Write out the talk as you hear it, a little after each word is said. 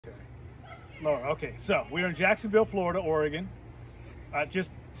Laura, okay, so we're in Jacksonville, Florida, Oregon, just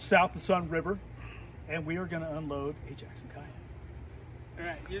south of Sun River, and we are going to unload a Jackson kayak. All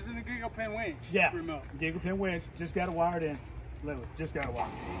right, using the giggle pin winch. Yeah, remote. Giggle pin winch, just got to wire it in. Literally, just got to wire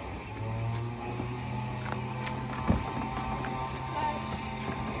it.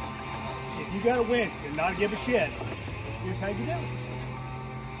 If you got a winch and not give a shit, here's how you do it.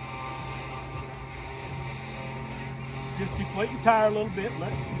 Just deflate your tire a little bit,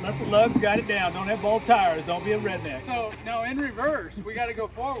 let the lugs guide it down. Don't have bald tires, don't be a redneck. So now in reverse, we got to go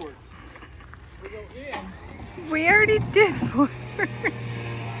forwards. We go in. We already did forward. Look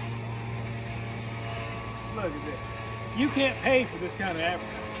at this. You can't pay for this kind of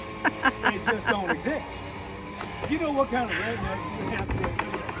advertising. They just don't exist. You know what kind of redneck you have to do?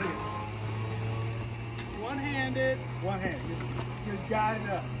 One-handed. One hand. Just guide it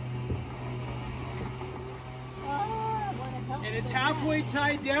up. And it's halfway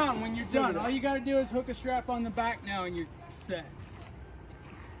tied down when you're done. All you got to do is hook a strap on the back now and you're set.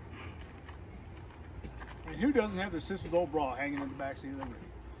 And who doesn't have their sister's old bra hanging in the back seat of the rig?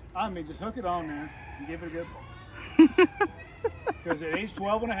 I mean, just hook it on there and give it a good pull. Because at age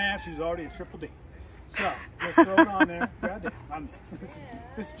 12 and a half, she's already a triple D. So, just throw it on there. Goddamn.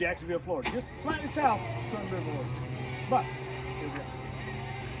 This is Jacksonville, Florida. Just slightly south of Sun River, Oregon. But, here we go.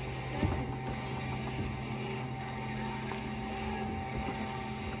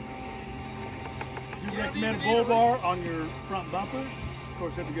 You recommend a bull bar on your front bumper? Of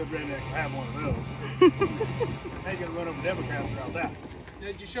course, every good redneck will have one of those. They gonna run over Democrats without that.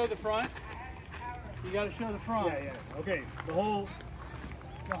 Did you show the front? You got to show the front. Yeah. Okay. The whole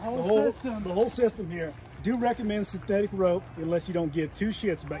system. The whole system here. Do recommend synthetic rope unless you don't give two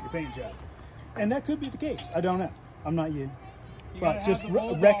shits about your paint job, and that could be the case. I don't know. I'm not you, but just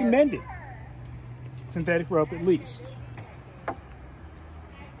recommended synthetic rope at least.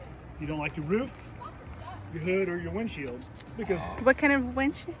 You don't like your roof, your hood, or your windshield because What kind of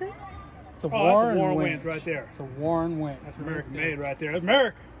winch is it? It's a Warren Warren winch right there. It's a Warren winch. That's American made right there. That's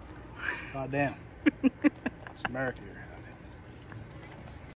America. God damn. It's America here.